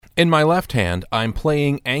In my left hand, I'm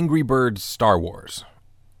playing Angry Birds Star Wars.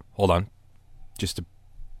 Hold on. Just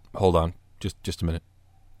a minute.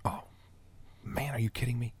 Oh, man, are you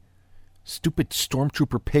kidding me? Stupid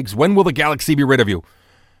stormtrooper pigs. When will the galaxy be rid of you?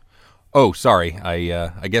 Oh, sorry.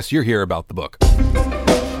 I guess you're here about the book.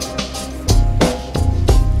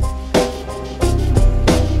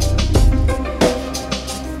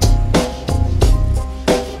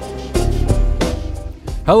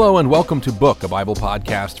 Hello and welcome to Book, a Bible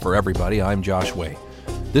podcast for everybody. I'm Josh Way.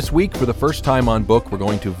 This week, for the first time on Book, we're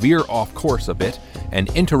going to veer off course a bit and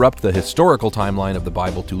interrupt the historical timeline of the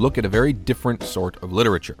Bible to look at a very different sort of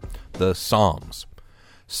literature, the Psalms.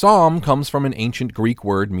 Psalm comes from an ancient Greek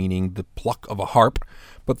word meaning the pluck of a harp,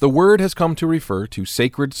 but the word has come to refer to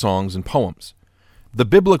sacred songs and poems. The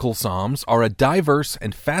biblical Psalms are a diverse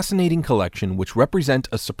and fascinating collection which represent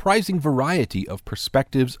a surprising variety of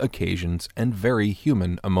perspectives, occasions, and very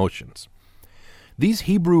human emotions. These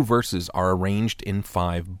Hebrew verses are arranged in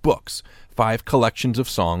 5 books, 5 collections of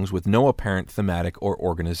songs with no apparent thematic or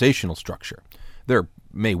organizational structure. There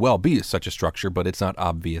may well be such a structure, but it's not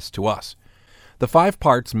obvious to us. The 5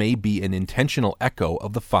 parts may be an intentional echo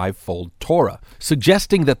of the 5-fold Torah,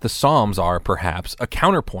 suggesting that the Psalms are, perhaps, a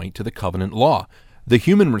counterpoint to the covenant law, the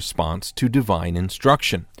human response to divine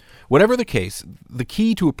instruction. Whatever the case, the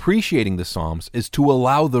key to appreciating the Psalms is to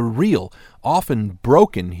allow the real, often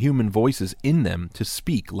broken human voices in them to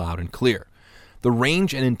speak loud and clear. The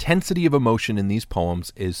range and intensity of emotion in these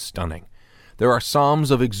poems is stunning. There are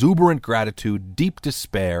psalms of exuberant gratitude, deep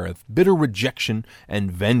despair, of bitter rejection,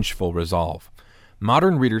 and vengeful resolve.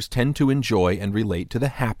 Modern readers tend to enjoy and relate to the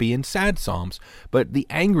happy and sad psalms, but the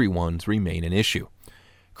angry ones remain an issue.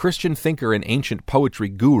 Christian thinker and ancient poetry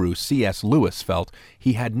guru C.S. Lewis felt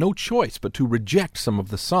he had no choice but to reject some of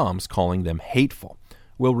the Psalms, calling them hateful.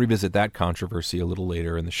 We'll revisit that controversy a little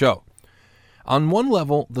later in the show. On one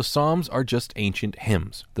level, the Psalms are just ancient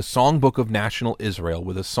hymns, the songbook of national Israel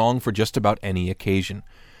with a song for just about any occasion.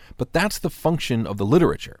 But that's the function of the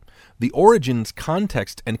literature. The origins,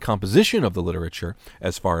 context, and composition of the literature,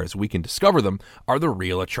 as far as we can discover them, are the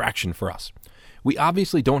real attraction for us. We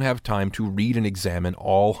obviously don't have time to read and examine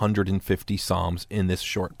all 150 Psalms in this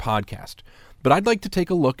short podcast, but I'd like to take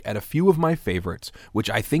a look at a few of my favorites, which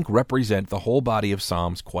I think represent the whole body of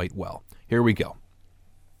Psalms quite well. Here we go.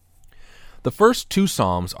 The first 2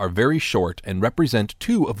 Psalms are very short and represent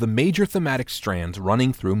 2 of the major thematic strands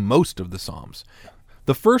running through most of the Psalms.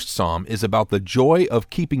 The first Psalm is about the joy of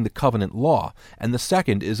keeping the covenant law, and the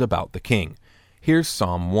second is about the king. Here's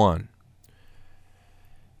Psalm 1.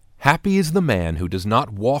 Happy is the man who does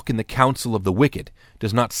not walk in the counsel of the wicked,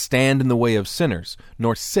 does not stand in the way of sinners,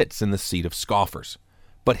 nor sits in the seat of scoffers.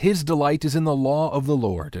 But his delight is in the law of the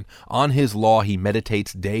Lord, and on his law he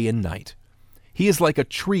meditates day and night. He is like a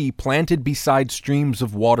tree planted beside streams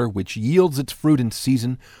of water, which yields its fruit in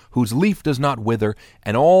season, whose leaf does not wither,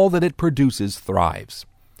 and all that it produces thrives.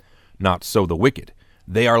 Not so the wicked.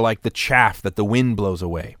 They are like the chaff that the wind blows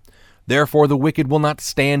away. Therefore the wicked will not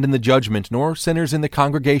stand in the judgment, nor sinners in the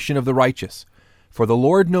congregation of the righteous. For the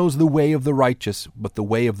Lord knows the way of the righteous, but the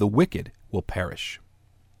way of the wicked will perish.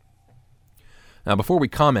 Now, before we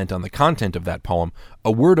comment on the content of that poem,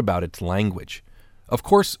 a word about its language. Of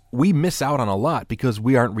course, we miss out on a lot because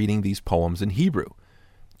we aren't reading these poems in Hebrew.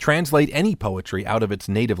 Translate any poetry out of its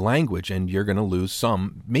native language and you're going to lose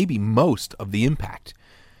some, maybe most, of the impact.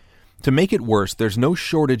 To make it worse, there's no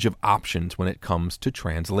shortage of options when it comes to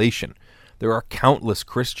translation. There are countless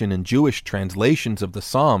Christian and Jewish translations of the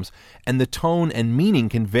Psalms, and the tone and meaning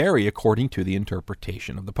can vary according to the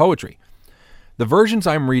interpretation of the poetry. The versions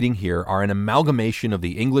I'm reading here are an amalgamation of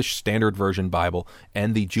the English Standard Version Bible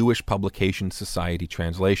and the Jewish Publication Society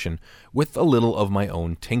translation, with a little of my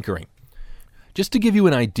own tinkering. Just to give you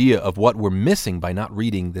an idea of what we're missing by not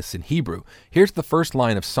reading this in Hebrew, here's the first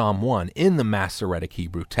line of Psalm 1 in the Masoretic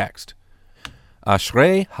Hebrew text.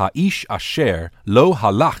 Ashrei ha'ish asher lo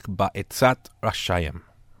halach ba'etzat rashayim.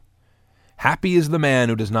 Happy is the man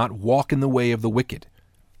who does not walk in the way of the wicked.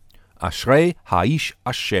 Ashrei ha'ish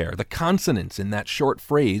asher. The consonants in that short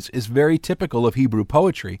phrase is very typical of Hebrew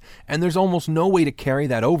poetry, and there's almost no way to carry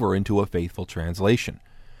that over into a faithful translation.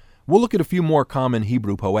 We'll look at a few more common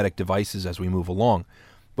Hebrew poetic devices as we move along,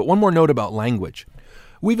 but one more note about language.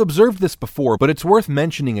 We've observed this before, but it's worth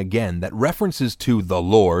mentioning again that references to the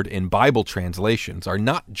Lord in Bible translations are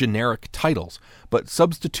not generic titles, but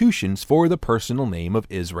substitutions for the personal name of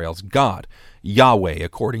Israel's God, Yahweh,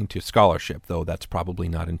 according to scholarship, though that's probably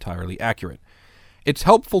not entirely accurate. It's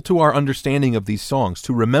helpful to our understanding of these songs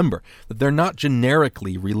to remember that they're not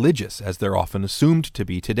generically religious, as they're often assumed to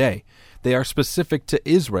be today. They are specific to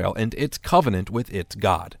Israel and its covenant with its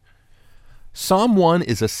God. Psalm 1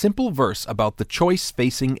 is a simple verse about the choice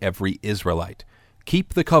facing every Israelite.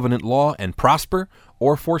 Keep the covenant law and prosper,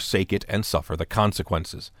 or forsake it and suffer the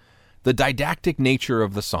consequences. The didactic nature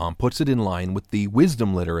of the psalm puts it in line with the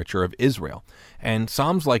wisdom literature of Israel, and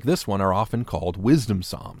psalms like this one are often called wisdom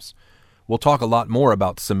psalms. We'll talk a lot more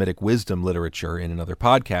about Semitic wisdom literature in another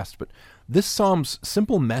podcast, but this psalm's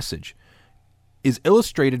simple message is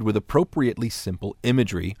illustrated with appropriately simple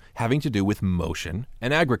imagery having to do with motion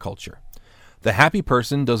and agriculture. The happy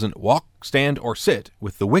person doesn't walk, stand, or sit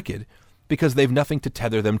with the wicked because they've nothing to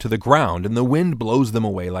tether them to the ground and the wind blows them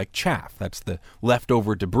away like chaff. That's the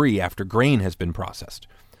leftover debris after grain has been processed.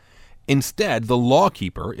 Instead, the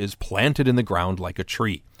lawkeeper is planted in the ground like a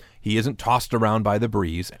tree. He isn't tossed around by the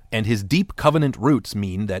breeze, and his deep covenant roots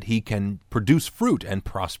mean that he can produce fruit and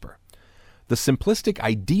prosper. The simplistic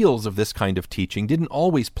ideals of this kind of teaching didn't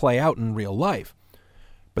always play out in real life,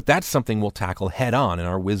 but that's something we'll tackle head-on in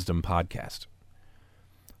our Wisdom podcast.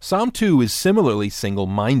 Psalm 2 is similarly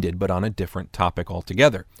single-minded, but on a different topic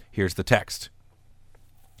altogether. Here's the text.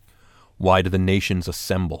 Why do the nations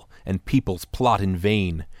assemble, and peoples plot in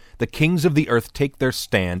vain? The kings of the earth take their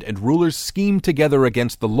stand, and rulers scheme together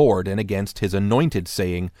against the Lord and against his anointed,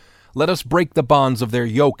 saying, Let us break the bonds of their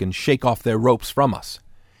yoke and shake off their ropes from us.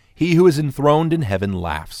 He who is enthroned in heaven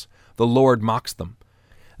laughs. The Lord mocks them.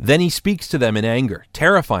 Then he speaks to them in anger,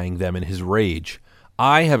 terrifying them in his rage.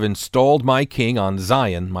 I have installed my king on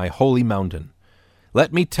Zion, my holy mountain.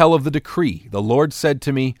 Let me tell of the decree. The Lord said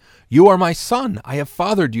to me, You are my son. I have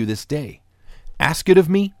fathered you this day. Ask it of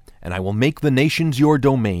me, and I will make the nations your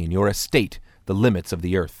domain, your estate, the limits of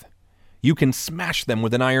the earth. You can smash them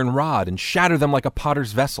with an iron rod and shatter them like a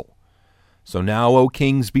potter's vessel. So now, O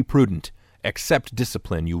kings, be prudent. Accept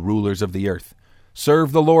discipline, you rulers of the earth.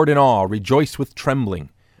 Serve the Lord in awe, rejoice with trembling.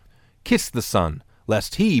 Kiss the Son,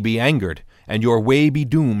 lest he be angered, and your way be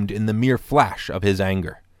doomed in the mere flash of his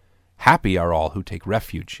anger. Happy are all who take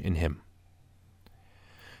refuge in him.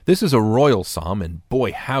 This is a royal psalm, and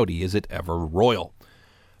boy howdy is it ever royal.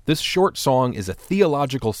 This short song is a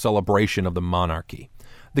theological celebration of the monarchy.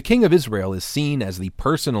 The king of Israel is seen as the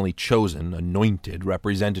personally chosen, anointed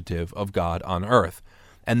representative of God on earth,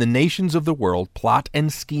 and the nations of the world plot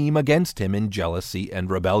and scheme against him in jealousy and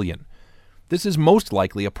rebellion. This is most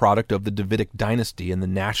likely a product of the Davidic dynasty and the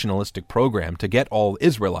nationalistic program to get all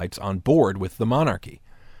Israelites on board with the monarchy.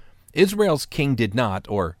 Israel's king did not,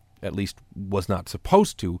 or at least was not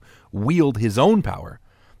supposed to, wield his own power,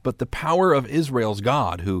 but the power of Israel's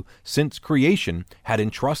God, who, since creation, had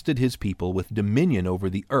entrusted his people with dominion over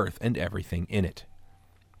the earth and everything in it.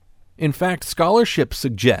 In fact, scholarship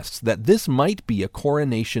suggests that this might be a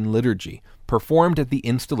coronation liturgy performed at the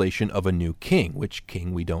installation of a new king, which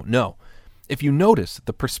king we don't know. If you notice,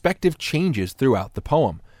 the perspective changes throughout the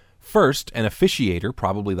poem. First, an officiator,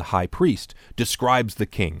 probably the high priest, describes the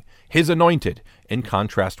king, his anointed, in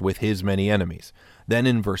contrast with his many enemies. Then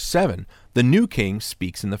in verse 7, the new king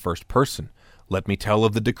speaks in the first person. Let me tell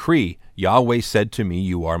of the decree. Yahweh said to me,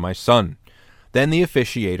 You are my son. Then the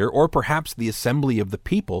officiator, or perhaps the assembly of the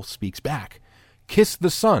people, speaks back. Kiss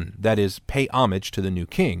the Son, that is, pay homage to the new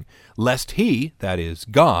king, lest he, that is,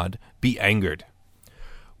 God, be angered.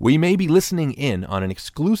 We may be listening in on an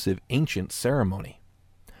exclusive ancient ceremony.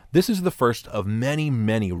 This is the first of many,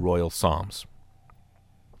 many royal psalms.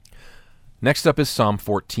 Next up is Psalm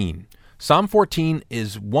 14. Psalm 14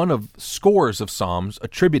 is one of scores of psalms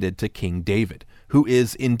attributed to King David, who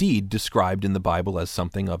is indeed described in the Bible as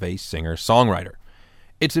something of a singer-songwriter.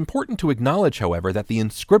 It's important to acknowledge, however, that the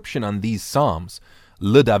inscription on these psalms,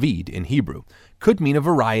 Le David in Hebrew, could mean a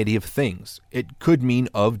variety of things. It could mean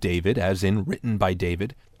of David, as in written by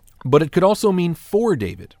David, but it could also mean for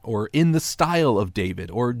David, or in the style of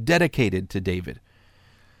David, or dedicated to David.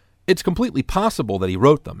 It's completely possible that he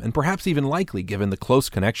wrote them, and perhaps even likely given the close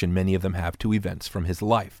connection many of them have to events from his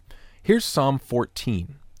life. Here's Psalm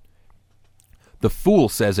 14. The fool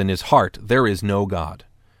says in his heart, There is no God.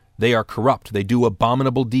 They are corrupt, they do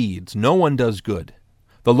abominable deeds, no one does good.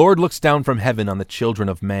 The Lord looks down from heaven on the children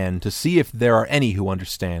of man to see if there are any who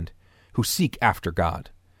understand, who seek after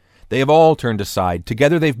God. They have all turned aside.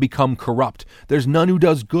 Together they've become corrupt. There's none who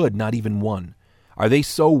does good, not even one. Are they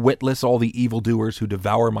so witless, all the evildoers who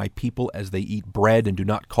devour my people as they eat bread and do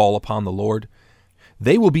not call upon the Lord?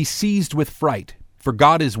 They will be seized with fright, for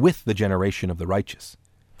God is with the generation of the righteous.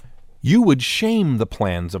 You would shame the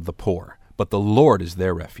plans of the poor, but the Lord is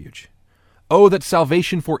their refuge. Oh, that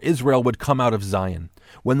salvation for Israel would come out of Zion.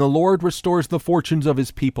 When the Lord restores the fortunes of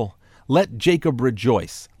his people, let Jacob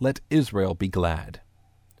rejoice, let Israel be glad.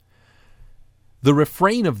 The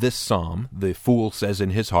refrain of this psalm, the fool says in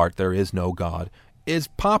his heart, there is no God, is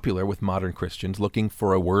popular with modern Christians looking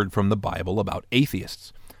for a word from the Bible about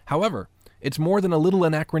atheists. However, it's more than a little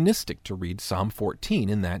anachronistic to read Psalm 14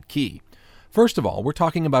 in that key. First of all, we're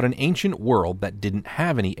talking about an ancient world that didn't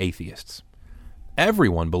have any atheists.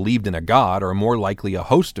 Everyone believed in a god, or more likely a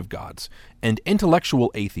host of gods, and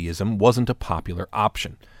intellectual atheism wasn't a popular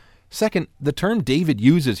option. Second, the term David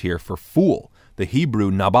uses here for fool, the Hebrew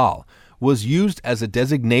Nabal, was used as a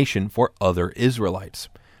designation for other Israelites.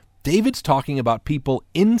 David's talking about people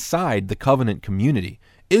inside the covenant community,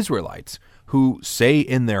 Israelites, who say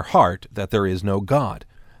in their heart that there is no God.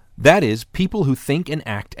 That is, people who think and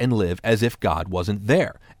act and live as if God wasn't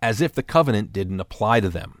there, as if the covenant didn't apply to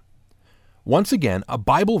them. Once again, a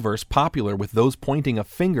Bible verse popular with those pointing a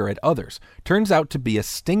finger at others turns out to be a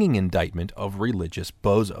stinging indictment of religious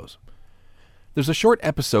bozos. There's a short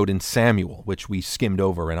episode in Samuel, which we skimmed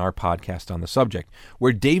over in our podcast on the subject,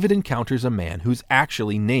 where David encounters a man who's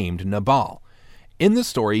actually named Nabal. In the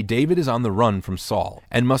story, David is on the run from Saul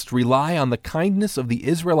and must rely on the kindness of the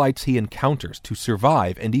Israelites he encounters to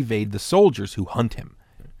survive and evade the soldiers who hunt him.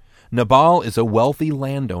 Nabal is a wealthy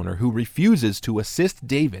landowner who refuses to assist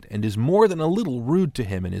David and is more than a little rude to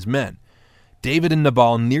him and his men. David and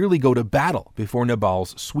Nabal nearly go to battle before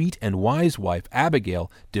Nabal's sweet and wise wife,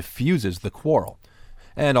 Abigail, diffuses the quarrel.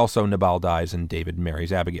 And also Nabal dies and David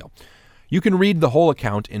marries Abigail. You can read the whole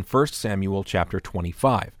account in 1 Samuel chapter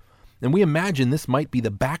 25. And we imagine this might be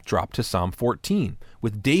the backdrop to Psalm 14,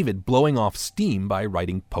 with David blowing off steam by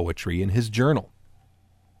writing poetry in his journal.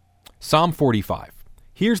 Psalm 45.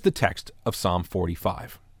 Here's the text of Psalm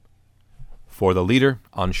 45. For the leader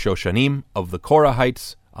on Shoshanim of the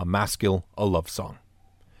Korahites, a maskil, a love song.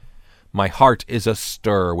 My heart is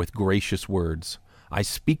astir with gracious words. I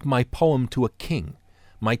speak my poem to a king.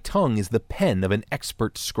 My tongue is the pen of an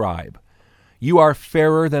expert scribe. You are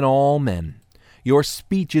fairer than all men. Your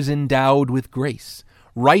speech is endowed with grace.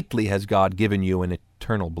 Rightly has God given you an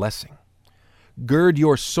eternal blessing. Gird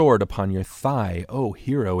your sword upon your thigh, O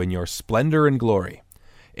hero, in your splendor and glory.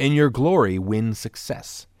 In your glory win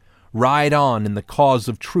success. Ride on in the cause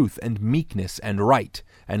of truth and meekness and right,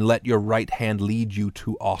 and let your right hand lead you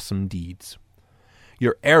to awesome deeds.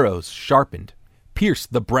 Your arrows sharpened pierce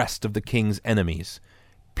the breast of the king's enemies.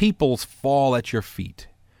 Peoples fall at your feet.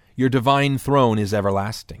 Your divine throne is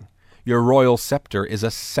everlasting. Your royal scepter is a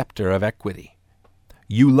scepter of equity.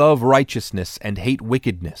 You love righteousness and hate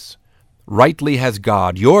wickedness. Rightly has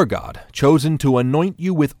God, your God, chosen to anoint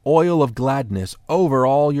you with oil of gladness over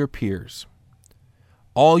all your peers.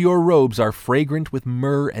 All your robes are fragrant with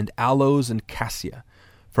myrrh and aloes and cassia.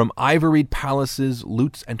 From ivoried palaces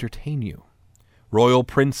lutes entertain you. Royal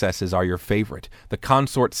princesses are your favorite. The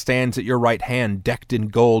consort stands at your right hand, decked in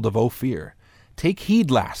gold of Ophir. Take heed,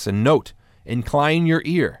 lass, and note. Incline your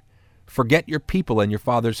ear. Forget your people and your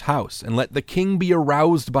father's house, and let the king be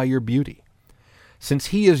aroused by your beauty. Since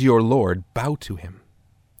he is your lord, bow to him.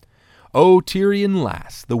 O Tyrian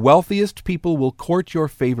lass, the wealthiest people will court your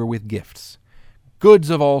favor with gifts. Goods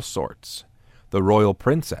of all sorts. The royal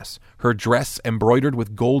princess, her dress embroidered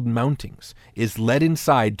with gold mountings, is led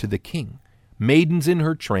inside to the king. Maidens in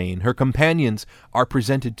her train, her companions, are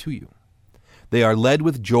presented to you. They are led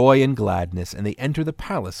with joy and gladness, and they enter the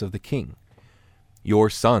palace of the king.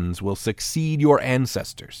 Your sons will succeed your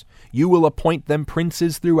ancestors. You will appoint them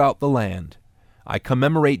princes throughout the land. I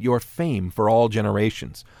commemorate your fame for all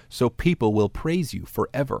generations, so people will praise you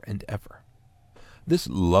forever and ever. This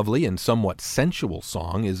lovely and somewhat sensual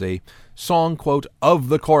song is a song, quote, of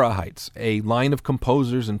the Korahites, a line of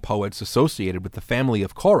composers and poets associated with the family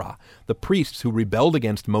of Korah, the priests who rebelled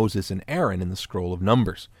against Moses and Aaron in the Scroll of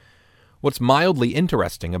Numbers. What's mildly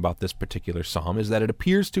interesting about this particular psalm is that it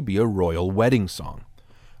appears to be a royal wedding song.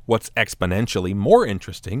 What's exponentially more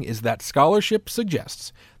interesting is that scholarship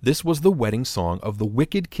suggests this was the wedding song of the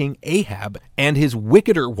wicked king Ahab and his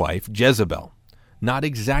wickeder wife Jezebel. Not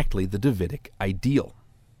exactly the Davidic ideal.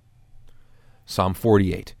 Psalm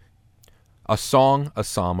 48. A psalm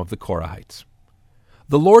of the Korahites.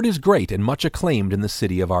 The Lord is great and much acclaimed in the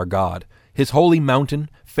city of our God. His holy mountain,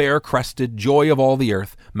 fair-crested, joy of all the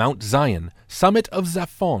earth, Mount Zion, summit of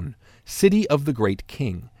Zaphon, city of the great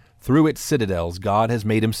king. Through its citadels God has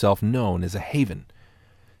made himself known as a haven.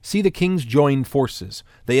 See the kings joined forces.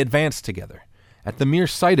 They advanced together. At the mere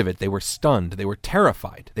sight of it they were stunned. They were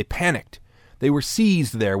terrified. They panicked. They were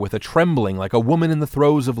seized there with a trembling like a woman in the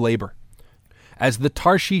throes of labor, as the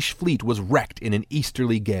Tarshish fleet was wrecked in an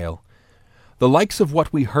easterly gale. The likes of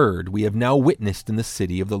what we heard we have now witnessed in the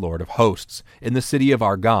city of the Lord of hosts, in the city of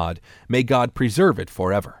our God. May God preserve it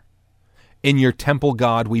forever. In your temple,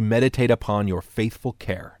 God, we meditate upon your faithful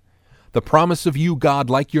care. The promise of you, God,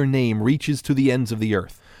 like your name, reaches to the ends of the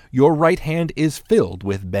earth. Your right hand is filled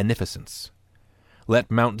with beneficence.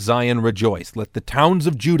 Let Mount Zion rejoice, let the towns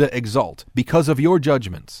of Judah exult, because of your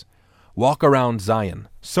judgments. Walk around Zion,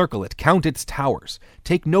 circle it, count its towers,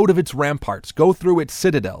 take note of its ramparts, go through its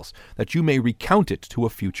citadels, that you may recount it to a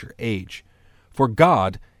future age. For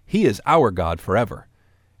God, He is our God forever,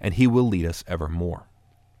 and He will lead us evermore.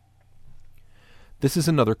 This is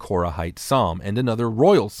another Korahite psalm, and another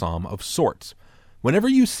royal psalm of sorts. Whenever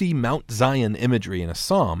you see Mount Zion imagery in a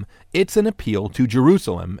psalm, it's an appeal to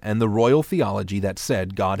Jerusalem and the royal theology that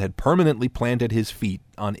said God had permanently planted His feet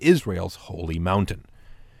on Israel's holy mountain.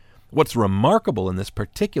 What's remarkable in this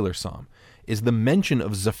particular psalm is the mention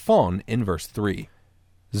of Zaphon in verse 3.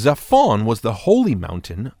 Zaphon was the holy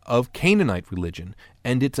mountain of Canaanite religion,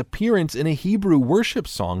 and its appearance in a Hebrew worship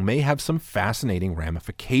song may have some fascinating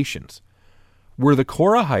ramifications. Were the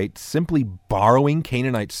Korahites simply borrowing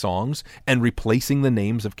Canaanite songs and replacing the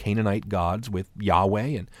names of Canaanite gods with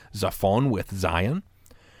Yahweh and Zaphon with Zion?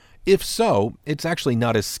 If so, it's actually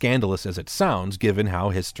not as scandalous as it sounds, given how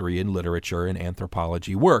history and literature and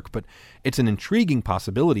anthropology work, but it's an intriguing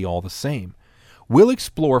possibility all the same. We'll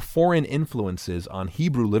explore foreign influences on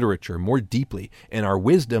Hebrew literature more deeply in our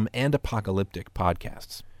Wisdom and Apocalyptic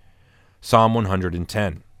podcasts. Psalm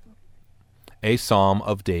 110, a psalm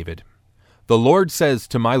of David. The Lord says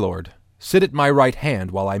to my Lord, sit at my right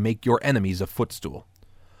hand while I make your enemies a footstool.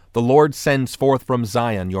 The Lord sends forth from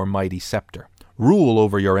Zion your mighty scepter. Rule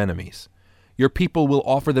over your enemies. Your people will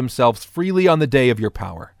offer themselves freely on the day of your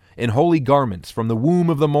power. In holy garments from the womb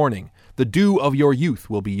of the morning, the dew of your youth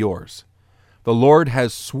will be yours. The Lord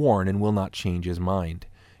has sworn and will not change His mind.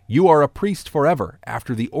 You are a priest forever,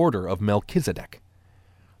 after the order of Melchizedek.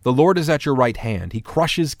 The Lord is at your right hand. He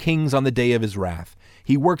crushes kings on the day of His wrath.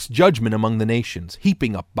 He works judgment among the nations,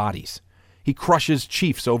 heaping up bodies. He crushes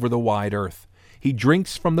chiefs over the wide earth. He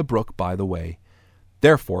drinks from the brook by the way.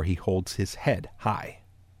 Therefore He holds His head high.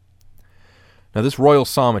 Now, this royal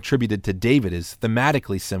psalm attributed to David is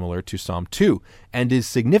thematically similar to Psalm 2 and is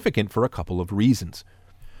significant for a couple of reasons.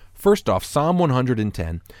 First off, Psalm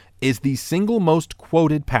 110 is the single most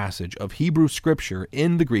quoted passage of Hebrew Scripture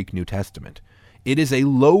in the Greek New Testament. It is a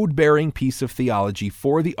load-bearing piece of theology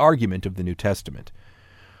for the argument of the New Testament.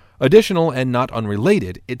 Additional and not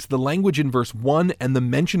unrelated, it's the language in verse 1 and the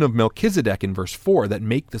mention of Melchizedek in verse 4 that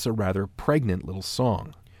make this a rather pregnant little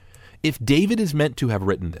song. If David is meant to have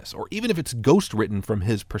written this, or even if it's ghost-written from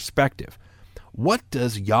his perspective, what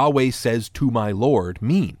does Yahweh says to my Lord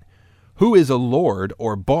mean? Who is a lord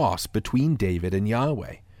or boss between David and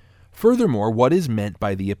Yahweh? Furthermore, what is meant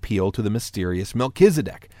by the appeal to the mysterious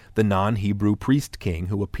Melchizedek, the non-Hebrew priest king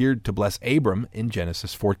who appeared to bless Abram in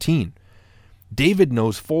Genesis 14? David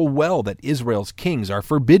knows full well that Israel's kings are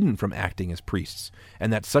forbidden from acting as priests,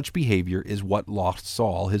 and that such behavior is what lost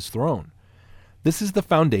Saul his throne. This is the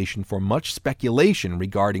foundation for much speculation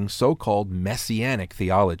regarding so-called messianic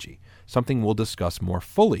theology, something we'll discuss more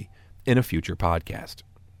fully in a future podcast.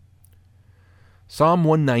 Psalm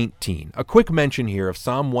 119. A quick mention here of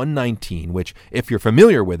Psalm 119, which, if you're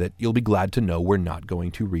familiar with it, you'll be glad to know we're not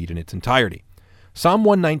going to read in its entirety. Psalm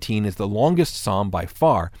 119 is the longest psalm by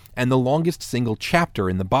far and the longest single chapter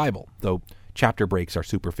in the Bible, though chapter breaks are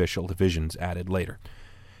superficial divisions added later.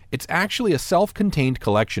 It's actually a self-contained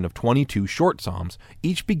collection of 22 short psalms,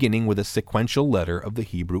 each beginning with a sequential letter of the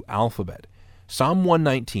Hebrew alphabet. Psalm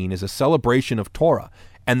 119 is a celebration of Torah,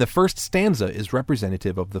 and the first stanza is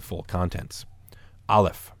representative of the full contents.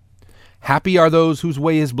 Aleph. Happy are those whose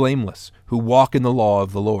way is blameless, who walk in the law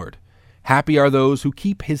of the Lord. Happy are those who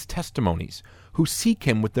keep His testimonies, who seek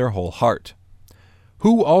Him with their whole heart.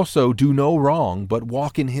 Who also do no wrong, but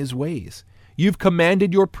walk in His ways. You've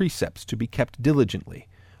commanded your precepts to be kept diligently.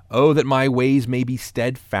 Oh, that my ways may be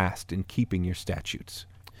steadfast in keeping your statutes.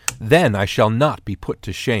 Then I shall not be put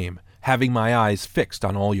to shame, having my eyes fixed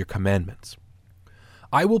on all your commandments.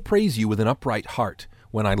 I will praise you with an upright heart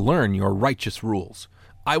when I learn your righteous rules.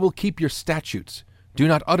 I will keep your statutes. Do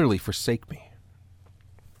not utterly forsake me.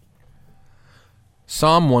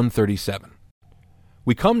 Psalm 137.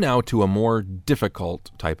 We come now to a more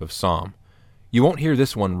difficult type of psalm. You won't hear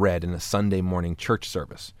this one read in a Sunday morning church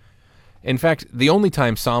service. In fact, the only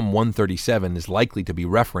time Psalm 137 is likely to be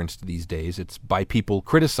referenced these days, it's by people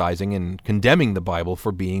criticizing and condemning the Bible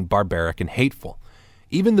for being barbaric and hateful.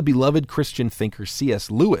 Even the beloved Christian thinker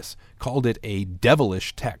C.S. Lewis called it a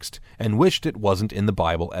devilish text and wished it wasn't in the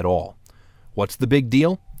Bible at all. What's the big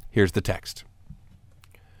deal? Here's the text.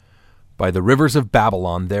 By the rivers of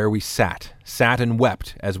Babylon there we sat and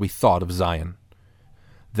wept as we thought of Zion.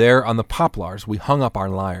 There on the poplars we hung up our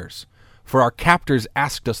lyres, for our captors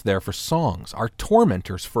asked us there for songs, our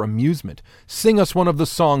tormentors for amusement. Sing us one of the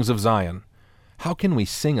songs of Zion. How can we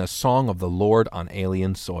sing a song of the Lord on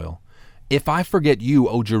alien soil? If I forget you,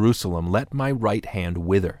 O Jerusalem, let my right hand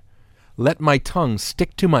wither. Let my tongue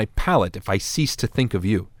stick to my palate if I cease to think of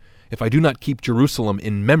you, if I do not keep Jerusalem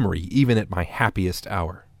in memory even at my happiest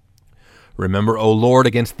hour. Remember, O Lord,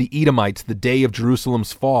 against the Edomites the day of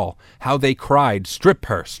Jerusalem's fall, how they cried, strip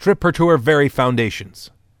her to her very foundations.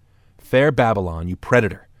 Fair Babylon, you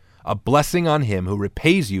predator, a blessing on him who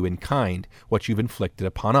repays you in kind what you've inflicted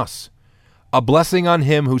upon us. A blessing on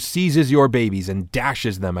him who seizes your babies and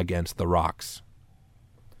dashes them against the rocks.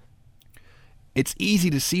 It's easy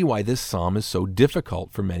to see why this psalm is so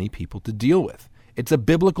difficult for many people to deal with. It's a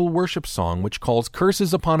biblical worship song which calls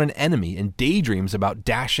curses upon an enemy and daydreams about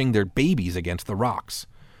dashing their babies against the rocks.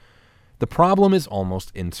 The problem is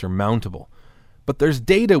almost insurmountable, but there's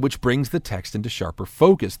data which brings the text into sharper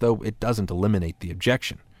focus, though it doesn't eliminate the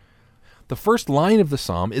objection. The first line of the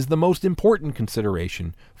psalm is the most important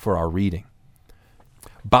consideration for our reading.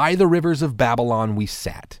 By the rivers of Babylon we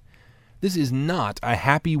sat. This is not a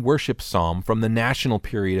happy worship psalm from the national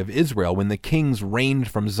period of Israel when the kings reigned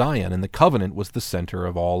from Zion and the covenant was the center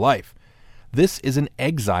of all life. This is an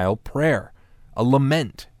exile prayer, a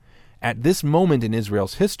lament. At this moment in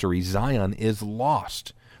Israel's history, Zion is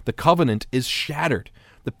lost. The covenant is shattered.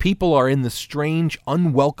 The people are in the strange,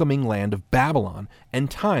 unwelcoming land of Babylon, and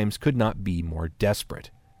times could not be more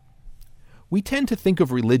desperate. We tend to think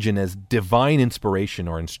of religion as divine inspiration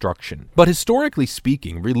or instruction, but historically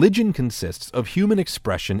speaking, religion consists of human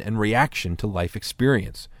expression and reaction to life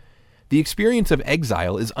experience. The experience of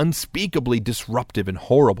exile is unspeakably disruptive and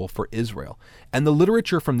horrible for Israel, and the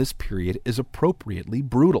literature from this period is appropriately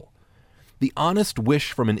brutal. The honest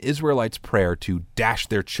wish from an Israelite's prayer to dash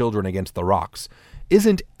their children against the rocks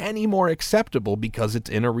isn't any more acceptable because it's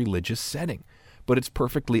in a religious setting, but it's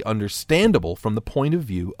perfectly understandable from the point of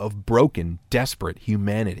view of broken, desperate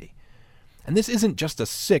humanity. And this isn't just a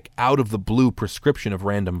sick, out-of-the-blue prescription of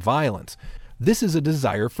random violence. This is a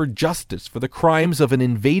desire for justice for the crimes of an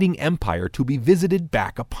invading empire to be visited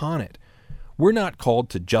back upon it. We're not called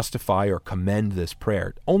to justify or commend this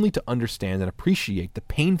prayer, only to understand and appreciate the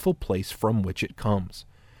painful place from which it comes.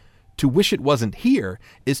 To wish it wasn't here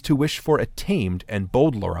is to wish for a tamed and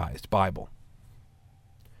Bowdlerized Bible.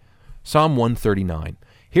 Psalm 139.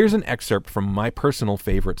 Here's an excerpt from my personal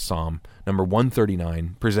favorite psalm, number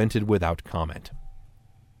 139, presented without comment.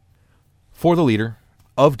 For the leader,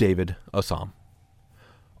 of David, a psalm.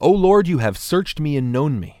 O Lord, you have searched me and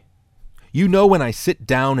known me. You know when I sit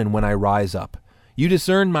down and when I rise up. You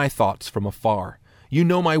discern my thoughts from afar. You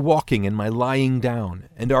know my walking and my lying down,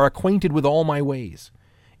 and are acquainted with all my ways.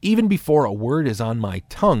 Even before a word is on my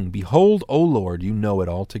tongue, behold, O Lord, you know it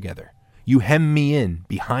altogether. You hem me in,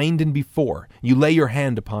 behind and before. You lay your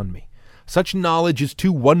hand upon me. Such knowledge is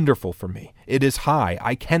too wonderful for me. It is high.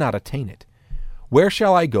 I cannot attain it. Where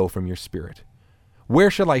shall I go from your spirit?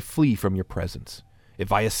 Where shall I flee from your presence?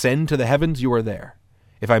 If I ascend to the heavens, you are there.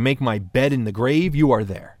 If I make my bed in the grave, you are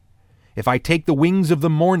there. If I take the wings of the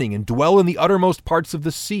morning and dwell in the uttermost parts of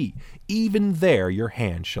the sea, even there your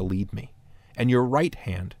hand shall lead me, and your right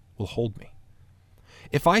hand will hold me.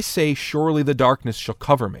 If I say, surely the darkness shall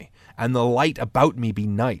cover me, and the light about me be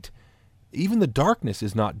night, even the darkness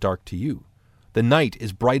is not dark to you. The night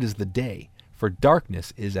is bright as the day, for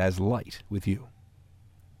darkness is as light with you.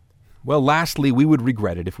 Well, lastly, we would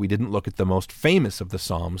regret it if we didn't look at the most famous of the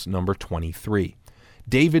Psalms, number 23,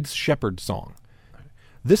 David's Shepherd Song.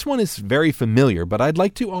 This one is very familiar, but I'd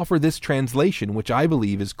like to offer this translation, which I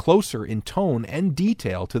believe is closer in tone and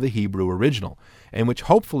detail to the Hebrew original, and which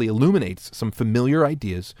hopefully illuminates some familiar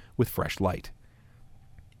ideas with fresh light.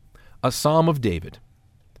 A Psalm of David.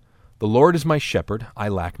 The Lord is my shepherd, I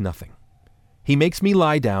lack nothing. He makes me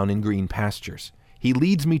lie down in green pastures. He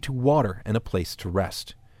leads me to water and a place to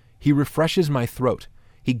rest. He refreshes my throat.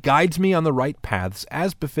 He guides me on the right paths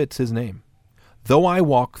as befits his name. Though I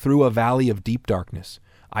walk through a valley of deep darkness,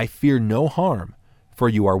 I fear no harm, for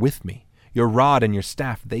you are with me. Your rod and your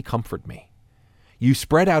staff, they comfort me. You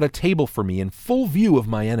spread out a table for me in full view of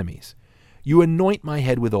my enemies. You anoint my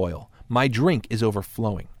head with oil. My drink is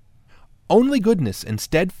overflowing. Only goodness and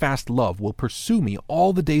steadfast love will pursue me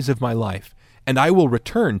all the days of my life, and I will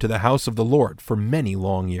return to the house of the Lord for many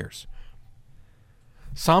long years.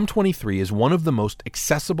 Psalm 23 is one of the most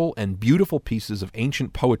accessible and beautiful pieces of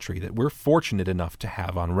ancient poetry that we're fortunate enough to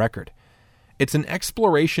have on record. It's an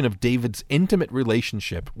exploration of David's intimate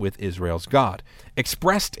relationship with Israel's God,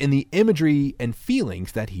 expressed in the imagery and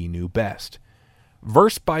feelings that he knew best.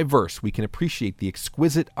 Verse by verse, we can appreciate the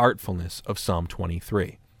exquisite artfulness of Psalm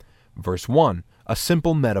 23. Verse 1, a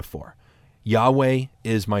simple metaphor. Yahweh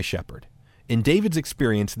is my shepherd. In David's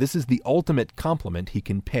experience, this is the ultimate compliment he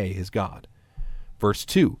can pay his God. Verse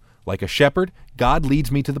 2, like a shepherd, God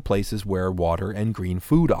leads me to the places where water and green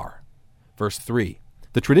food are. Verse 3,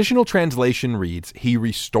 the traditional translation reads, He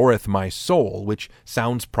restoreth my soul, which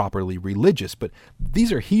sounds properly religious, but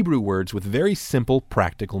these are Hebrew words with very simple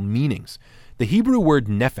practical meanings. The Hebrew word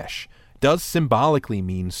nephesh does symbolically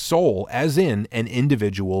mean soul, as in an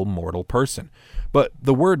individual mortal person, but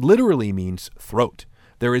the word literally means throat.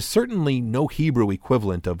 There is certainly no Hebrew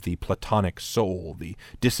equivalent of the Platonic soul, the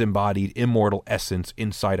disembodied immortal essence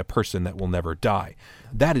inside a person that will never die.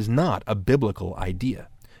 That is not a biblical idea.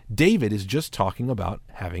 David is just talking about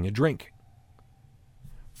having a drink.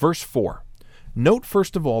 Verse 4. Note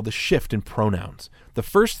first of all the shift in pronouns. The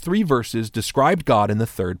first 3 verses described God in the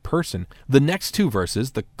third person. The next 2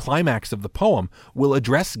 verses, the climax of the poem, will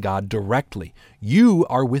address God directly. You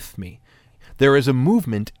are with me. There is a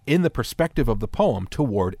movement in the perspective of the poem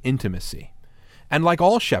toward intimacy. And like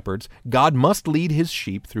all shepherds, God must lead his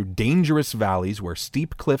sheep through dangerous valleys where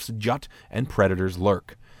steep cliffs jut and predators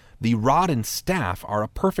lurk. The rod and staff are a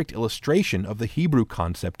perfect illustration of the Hebrew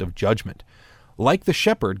concept of judgment. Like the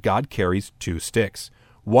shepherd, God carries 2 sticks,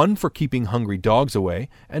 one for keeping hungry dogs away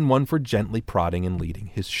and one for gently prodding and leading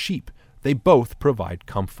his sheep. They both provide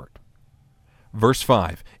comfort. Verse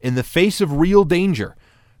 5, in the face of real danger,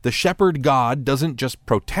 the shepherd God doesn't just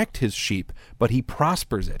protect his sheep, but he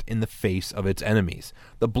prospers it in the face of its enemies.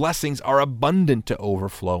 The blessings are abundant to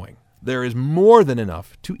overflowing. There is more than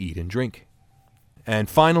enough to eat and drink. And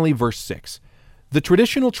finally, verse 6. The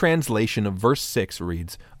traditional translation of verse 6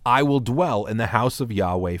 reads, I will dwell in the house of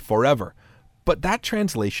Yahweh forever. But that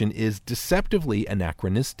translation is deceptively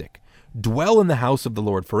anachronistic. Dwell in the house of the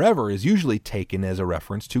Lord forever is usually taken as a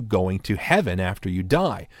reference to going to heaven after you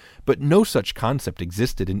die, but no such concept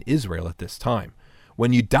existed in Israel at this time.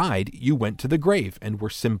 When you died, you went to the grave and were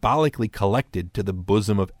symbolically collected to the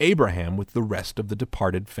bosom of Abraham with the rest of the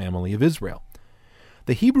departed family of Israel.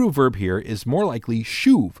 The Hebrew verb here is more likely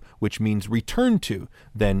shuv, which means return to,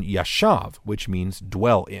 than yashav, which means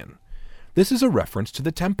dwell in. This is a reference to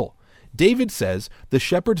the temple. David says, the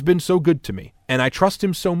shepherd's been so good to me, and I trust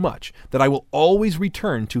him so much, that I will always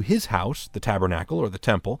return to his house, the tabernacle or the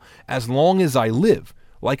temple, as long as I live,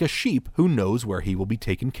 like a sheep who knows where he will be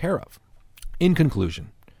taken care of. In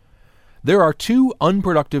conclusion, there are 2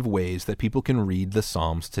 unproductive ways that people can read the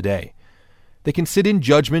Psalms today. They can sit in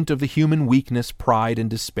judgment of the human weakness, pride, and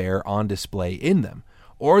despair on display in them,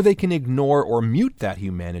 or they can ignore or mute that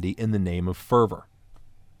humanity in the name of fervor.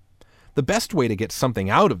 The best way to get something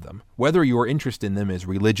out of them, whether your interest in them is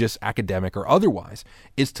religious, academic, or otherwise,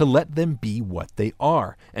 is to let them be what they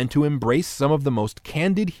are, and to embrace some of the most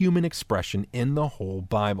candid human expression in the whole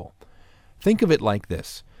Bible. Think of it like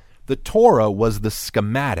this. The Torah was the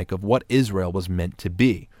schematic of what Israel was meant to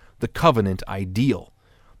be, the covenant ideal.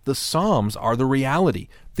 The Psalms are the reality,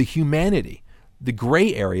 the humanity, the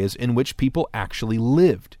gray areas in which people actually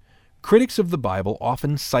lived. Critics of the Bible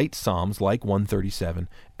often cite Psalms like 137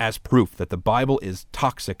 as proof that the Bible is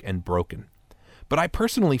toxic and broken. But I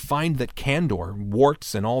personally find that candor,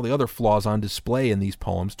 warts, and all the other flaws on display in these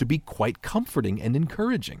poems to be quite comforting and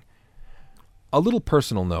encouraging. A little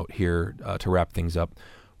personal note here to wrap things up.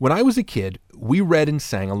 When I was a kid, we read and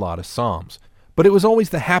sang a lot of Psalms. But it was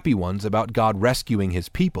always the happy ones about God rescuing his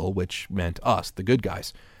people, which meant us, the good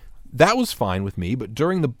guys. That was fine with me, but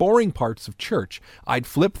during the boring parts of church, I'd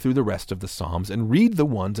flip through the rest of the Psalms and read the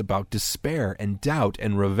ones about despair and doubt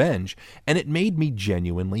and revenge, and it made me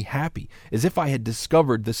genuinely happy, as if I had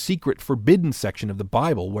discovered the secret forbidden section of the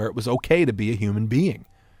Bible where it was okay to be a human being.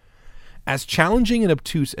 As challenging and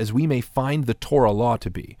obtuse as we may find the Torah law to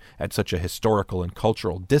be, at such a historical and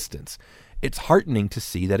cultural distance, it's heartening to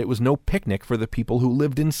see that it was no picnic for the people who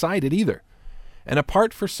lived inside it either. And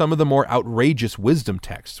apart from some of the more outrageous wisdom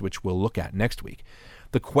texts, which we'll look at next week,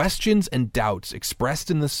 the questions and doubts expressed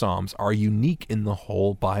in the Psalms are unique in the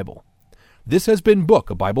whole Bible. This has been Book,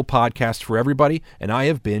 a Bible podcast for everybody, and I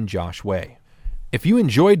have been Josh Way. If you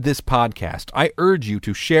enjoyed this podcast, I urge you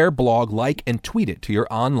to share, blog, like, and tweet it to your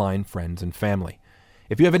online friends and family.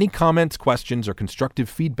 If you have any comments, questions, or constructive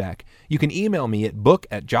feedback, you can email me at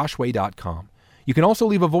book@joshway.com. You can also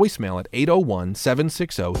leave a voicemail at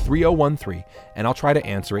 801-760-3013, and I'll try to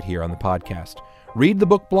answer it here on the podcast. Read the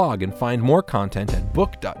book blog and find more content at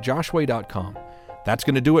book.joshway.com. That's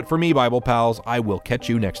going to do it for me, Bible pals. I will catch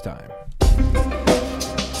you next time.